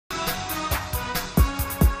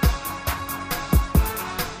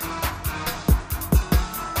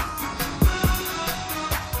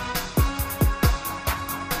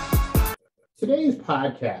today's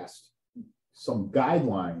podcast, some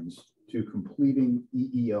guidelines to completing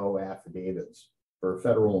EEO affidavits for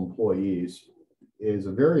federal employees is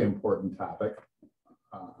a very important topic.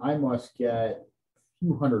 I must get a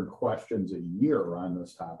few hundred questions a year on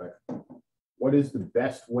this topic. What is the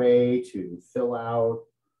best way to fill out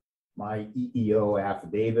my EEO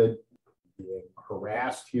affidavit? Being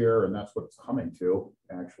harassed here, and that's what it's coming to,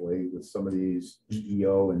 actually, with some of these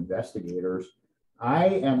EEO investigators. I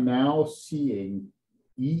am now seeing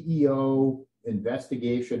EEO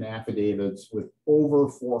investigation affidavits with over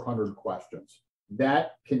 400 questions.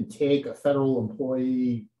 That can take a federal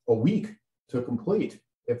employee a week to complete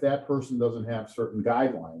if that person doesn't have certain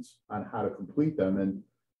guidelines on how to complete them. And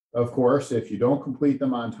of course, if you don't complete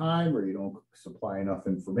them on time or you don't supply enough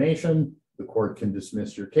information, the court can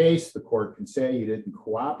dismiss your case. The court can say you didn't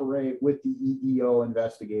cooperate with the EEO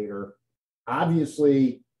investigator.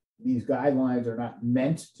 Obviously, these guidelines are not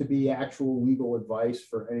meant to be actual legal advice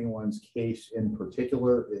for anyone's case in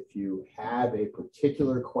particular. If you have a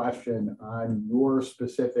particular question on your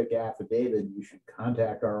specific affidavit, you should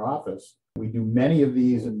contact our office. We do many of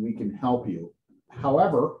these and we can help you.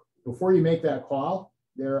 However, before you make that call,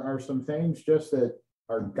 there are some things just that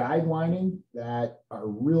are guidelining that are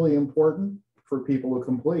really important for people to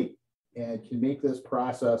complete and can make this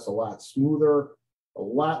process a lot smoother, a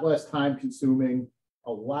lot less time consuming,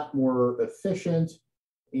 a lot more efficient,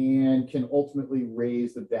 and can ultimately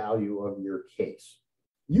raise the value of your case.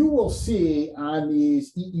 You will see on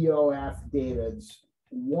these EEO affidavits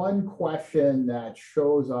one question that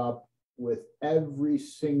shows up with every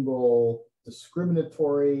single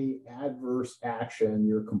discriminatory adverse action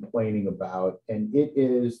you're complaining about, and it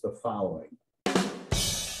is the following.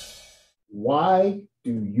 Why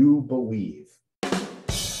do you believe?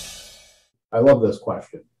 I love this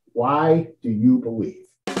question. Why do you believe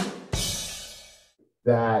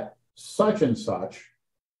that such and such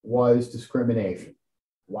was discrimination?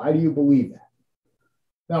 Why do you believe that?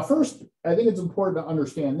 Now, first, I think it's important to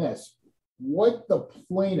understand this. What the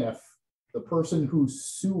plaintiff, the person who's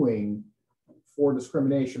suing for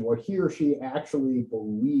discrimination, what he or she actually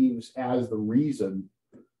believes as the reason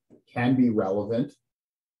can be relevant,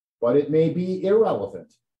 but it may be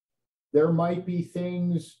irrelevant. There might be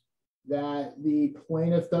things that the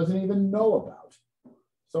plaintiff doesn't even know about.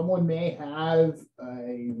 Someone may have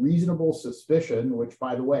a reasonable suspicion, which,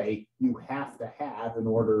 by the way, you have to have in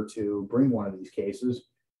order to bring one of these cases,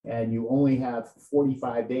 and you only have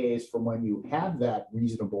 45 days from when you have that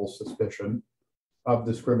reasonable suspicion of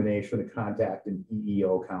discrimination to contact an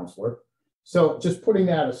EEO counselor. So just putting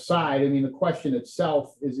that aside, I mean, the question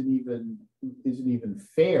itself isn't even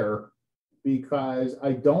fair, because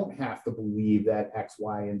I don't have to believe that X,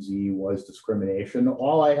 Y, and Z was discrimination.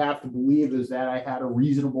 All I have to believe is that I had a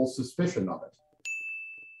reasonable suspicion of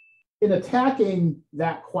it. In attacking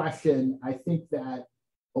that question, I think that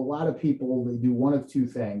a lot of people, they do one of two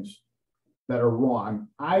things that are wrong.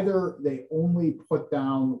 Either they only put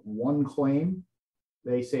down one claim.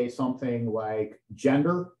 They say something like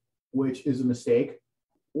gender, which is a mistake,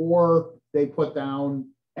 or they put down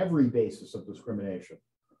every basis of discrimination.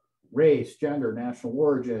 Race, gender, national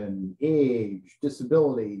origin, age,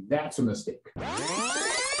 disability, that's a mistake.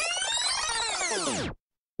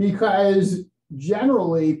 Because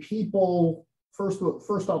generally people, first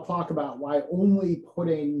I'll talk about why only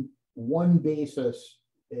putting one basis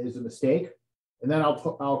is a mistake, and then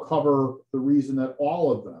I'll cover the reason that all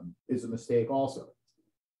of them is a mistake also.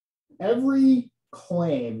 Every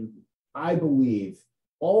claim, I believe,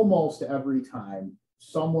 almost every time,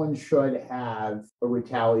 someone should have a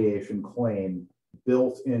retaliation claim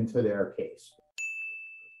built into their case.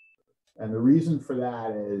 And the reason for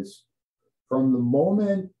that is, from the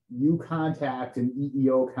moment you contact an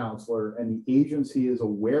EEO counselor and the agency is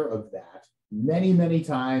aware of that, many, many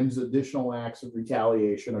times additional acts of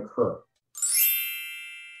retaliation occur.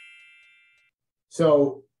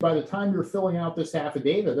 So by the time you're filling out this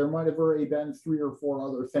affidavit, there might have already been 3 or 4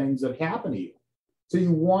 other things that happen to you. So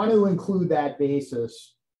you want to include that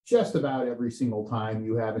basis just about every single time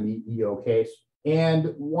you have an EEO case.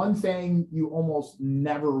 And one thing you almost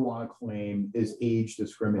never want to claim is age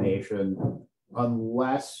discrimination,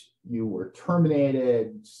 unless you were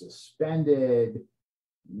terminated, suspended,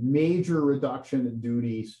 major reduction in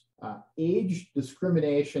duties. Age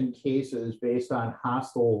discrimination cases based on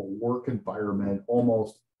hostile work environment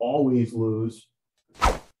almost always lose.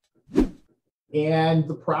 And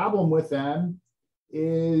the problem with them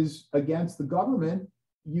is, against the government,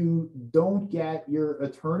 you don't get your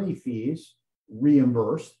attorney fees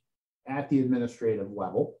reimbursed at the administrative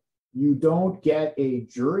level. You don't get a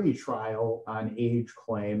jury trial on age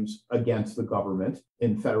claims against the government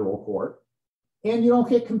in federal court. And you don't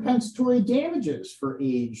get compensatory damages for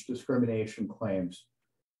age discrimination claims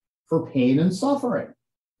for pain and suffering.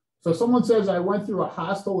 So someone says, I went through a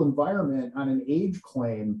hostile environment on an age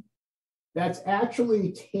claim, that's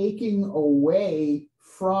actually taking away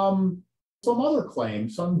from some other claim,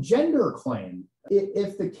 some gender claim.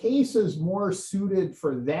 If the case is more suited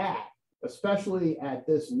for that, especially at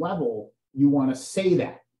this level, you want to say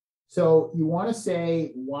that. So you want to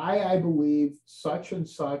say why I believe such and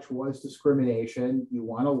such was discrimination. You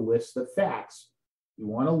want to list the facts. You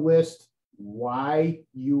want to list why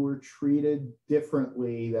you were treated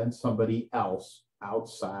differently than somebody else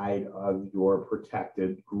outside of your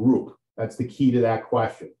protected group. That's the key to that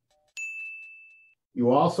question.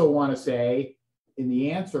 You also want to say in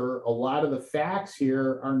the answer, a lot of the facts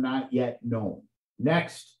here are not yet known.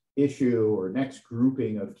 Next issue or next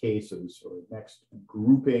grouping of cases or next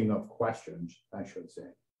grouping of questions, I should say.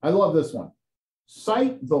 I love this one.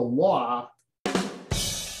 Cite the law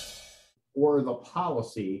or the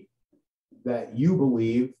policy that you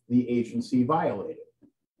believe the agency violated.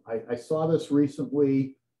 I saw this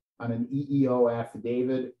recently on an EEO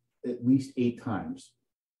affidavit at least 8 times.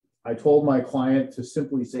 I told my client to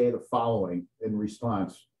simply say the following in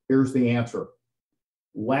response. Here's the answer.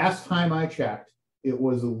 Last time I checked, it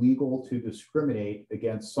was illegal to discriminate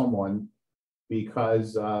against someone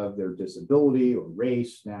because of their disability or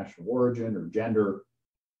race, national origin, or gender.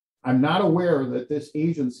 I'm not aware that this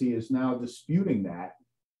agency is now disputing that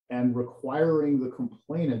and requiring the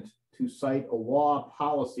complainant to cite a law,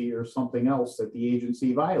 policy, or something else that the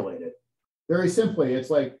agency violated. Very simply, it's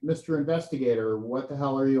like, Mr. Investigator, what the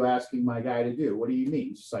hell are you asking my guy to do? What do you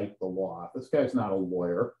mean, cite the law? This guy's not a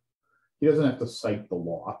lawyer. He doesn't have to cite the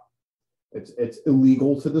law. It's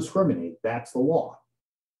illegal to discriminate. That's the law.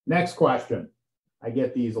 Next question. I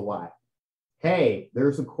get these a lot. Hey,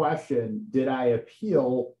 there's a question. Did I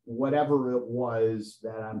appeal whatever it was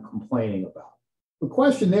that I'm complaining about? The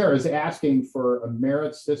question there is asking for a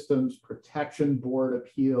Merit Systems Protection Board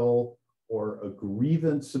appeal or a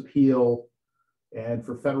grievance appeal. And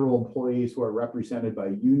for federal employees who are represented by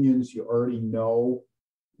unions, you already know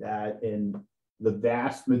that in the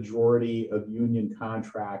vast majority of union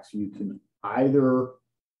contracts, you can either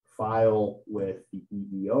file with the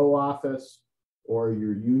EEO office or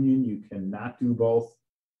your union. You cannot do both.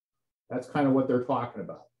 That's kind of what they're talking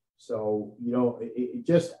about. So, you know,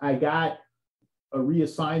 I got a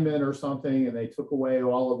reassignment or something and they took away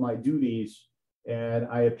all of my duties, and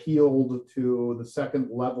I appealed to the second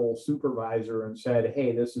level supervisor and said,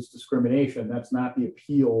 hey, this is discrimination. That's not the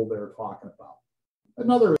appeal they're talking about.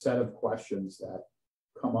 Another set of questions that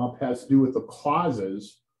come up has to do with the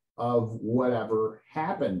causes of whatever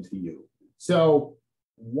happened to you. So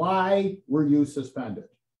why were you suspended?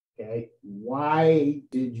 Okay. Why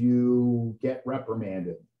did you get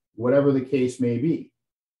reprimanded? Whatever the case may be.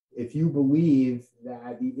 If you believe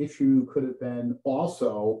that the issue could have been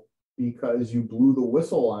also because you blew the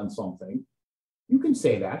whistle on something, you can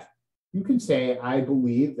say that. You can say, I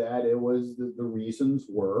believe that it was the reasons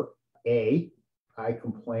were, A, I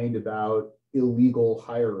complained about illegal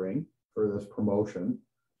hiring for this promotion,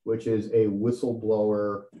 which is a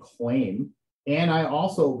whistleblower claim. And I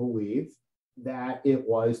also believe that it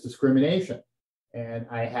was discrimination. And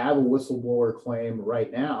I have a whistleblower claim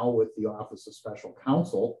right now with the Office of Special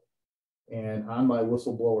Counsel. And on my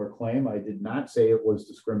whistleblower claim, I did not say it was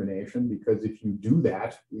discrimination, because if you do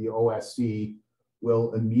that, the OSC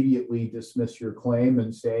will immediately dismiss your claim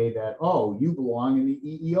and say that, oh, you belong in the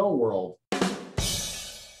EEO world.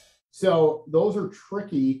 So those are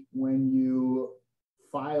tricky when you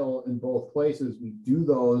file in both places. We do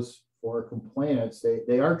those for complainants.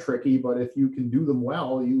 They are tricky, but if you can do them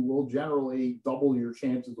well, you will generally double your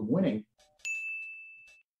chances of winning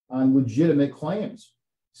on legitimate claims.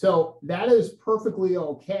 So that is perfectly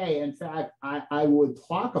okay. In fact, I would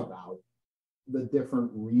talk about the different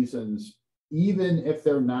reasons, even if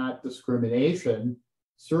they're not discrimination.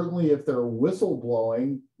 Certainly if they're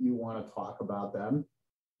whistleblowing, you want to talk about them,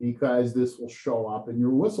 because this will show up in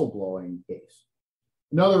your whistleblowing case.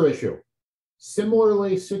 Another issue,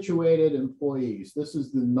 similarly situated employees. This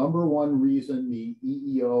is the number one reason the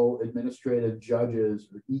EEO administrative judges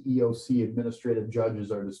or EEOC administrative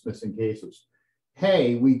judges are dismissing cases.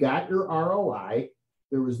 Hey, we got your ROI.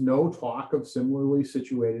 There was no talk of similarly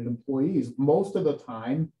situated employees. Most of the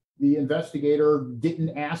time, the investigator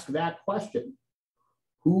didn't ask that question.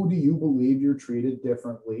 Who do you believe you're treated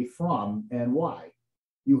differently from and why?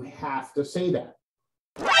 You have to say that.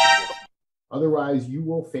 Otherwise, you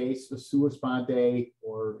will face a sua sponte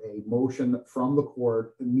or a motion from the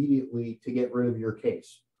court immediately to get rid of your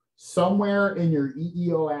case. Somewhere in your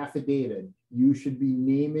EEO affidavit, you should be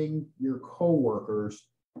naming your coworkers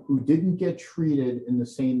who didn't get treated in the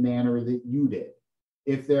same manner that you did.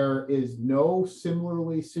 If there is no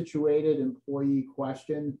similarly situated employee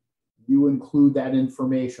question, you include that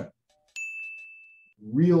information.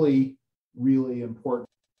 Really, really important.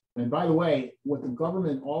 And by the way, what the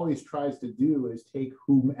government always tries to do is take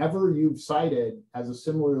whomever you've cited as a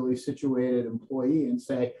similarly situated employee and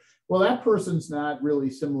say, well, that person's not really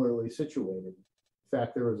similarly situated. In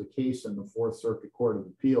fact, there was a case in the Fourth Circuit Court of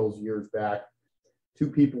Appeals years back. Two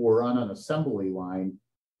people were on an assembly line,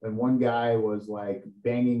 and one guy was like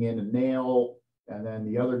banging in a nail, and then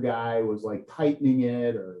the other guy was like tightening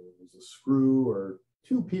it, or it was a screw, or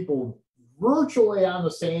two people virtually on the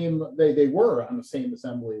same, they were on the same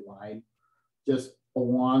assembly line, just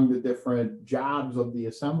along the different jobs of the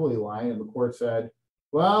assembly line. And the court said,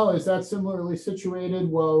 well, is that similarly situated?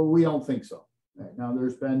 Well, we don't think so. Right. Now,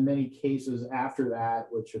 there's been many cases after that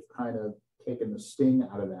which have kind of taken the sting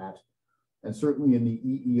out of that. And certainly in the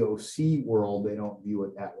EEOC world, they don't view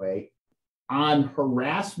it that way. On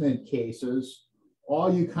harassment cases,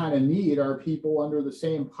 all you kind of need are people under the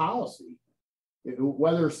same policy.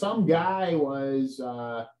 Whether some guy was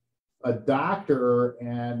a doctor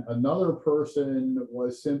and another person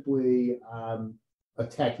was simply a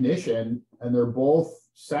technician, and they're both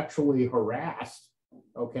sexually harassed,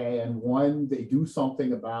 okay, and one they do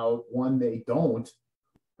something about, one they don't.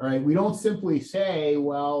 All right, we don't simply say,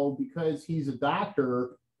 well, because he's a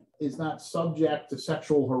doctor, is not subject to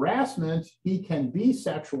sexual harassment, he can be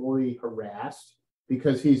sexually harassed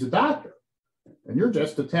because he's a doctor. And you're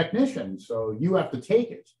just a technician, so you have to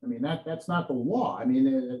take it. I mean, that's not the law. I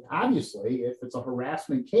mean, obviously, if it's a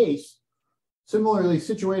harassment case, similarly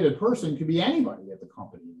situated person could be anybody at the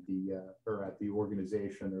company, or at the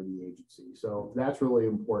organization or the agency. So that's really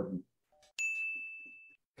important.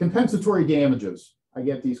 Compensatory damages. I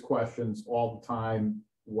get these questions all the time.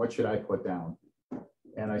 What should I put down?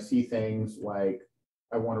 And I see things like,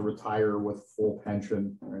 I want to retire with full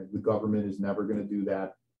pension. Right? The government is never going to do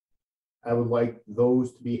that. I would like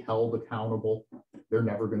those to be held accountable. They're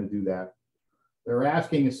never going to do that. They're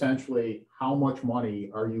asking essentially, how much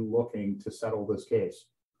money are you looking to settle this case?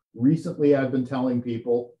 Recently, I've been telling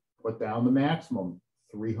people, put down the maximum,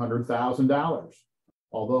 $300,000.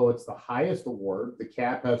 Although it's the highest award, the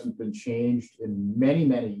cap hasn't been changed in many,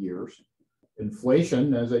 many years.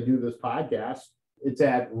 Inflation, as I do this podcast, it's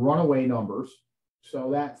at runaway numbers.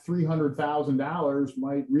 So that $300,000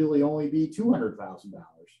 might really only be $200,000.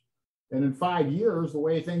 And in 5 years, the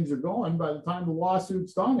way things are going, by the time the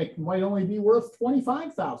lawsuit's done, it might only be worth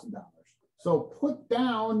 $25,000. So put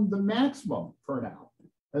down the maximum for now.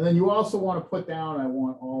 And then you also want to put down, I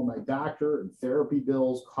want all my doctor and therapy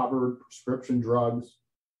bills covered, prescription drugs,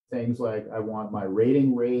 things like I want my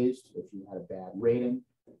rating raised if you had a bad rating.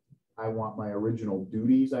 I want my original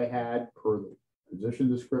duties I had per the position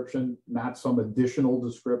description, not some additional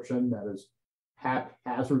description that is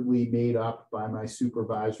haphazardly made up by my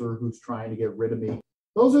supervisor who's trying to get rid of me.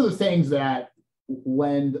 Those are the things that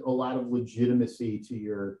lend a lot of legitimacy to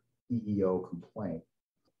your EEO complaint.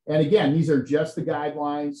 And again, these are just the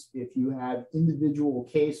guidelines. If you have individual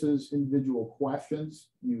cases, individual questions,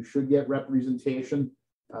 you should get representation.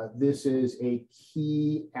 This is a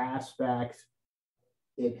key aspect.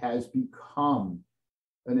 It has become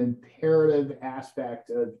an imperative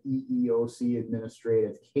aspect of EEOC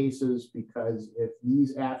administrative cases, because if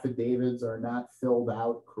these affidavits are not filled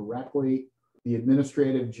out correctly, the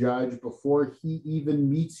administrative judge, before he even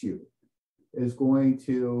meets you, is going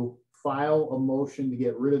to file a motion to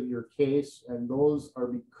get rid of your case, and those are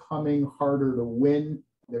becoming harder to win.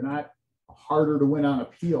 They're not harder to win on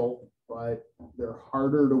appeal, but they're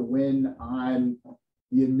harder to win on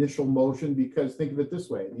the initial motion, because think of it this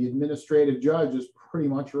way, the administrative judge has pretty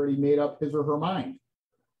much already made up his or her mind.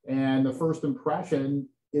 And the first impression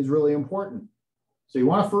is really important. So you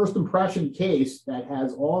want a first impression case that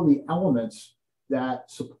has all the elements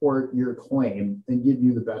that support your claim and give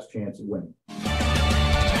you the best chance of winning.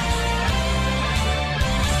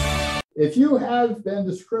 If you have been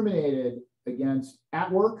discriminated against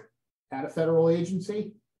at work, at a federal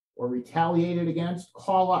agency, or retaliated against,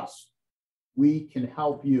 call us. We can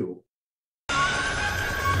help you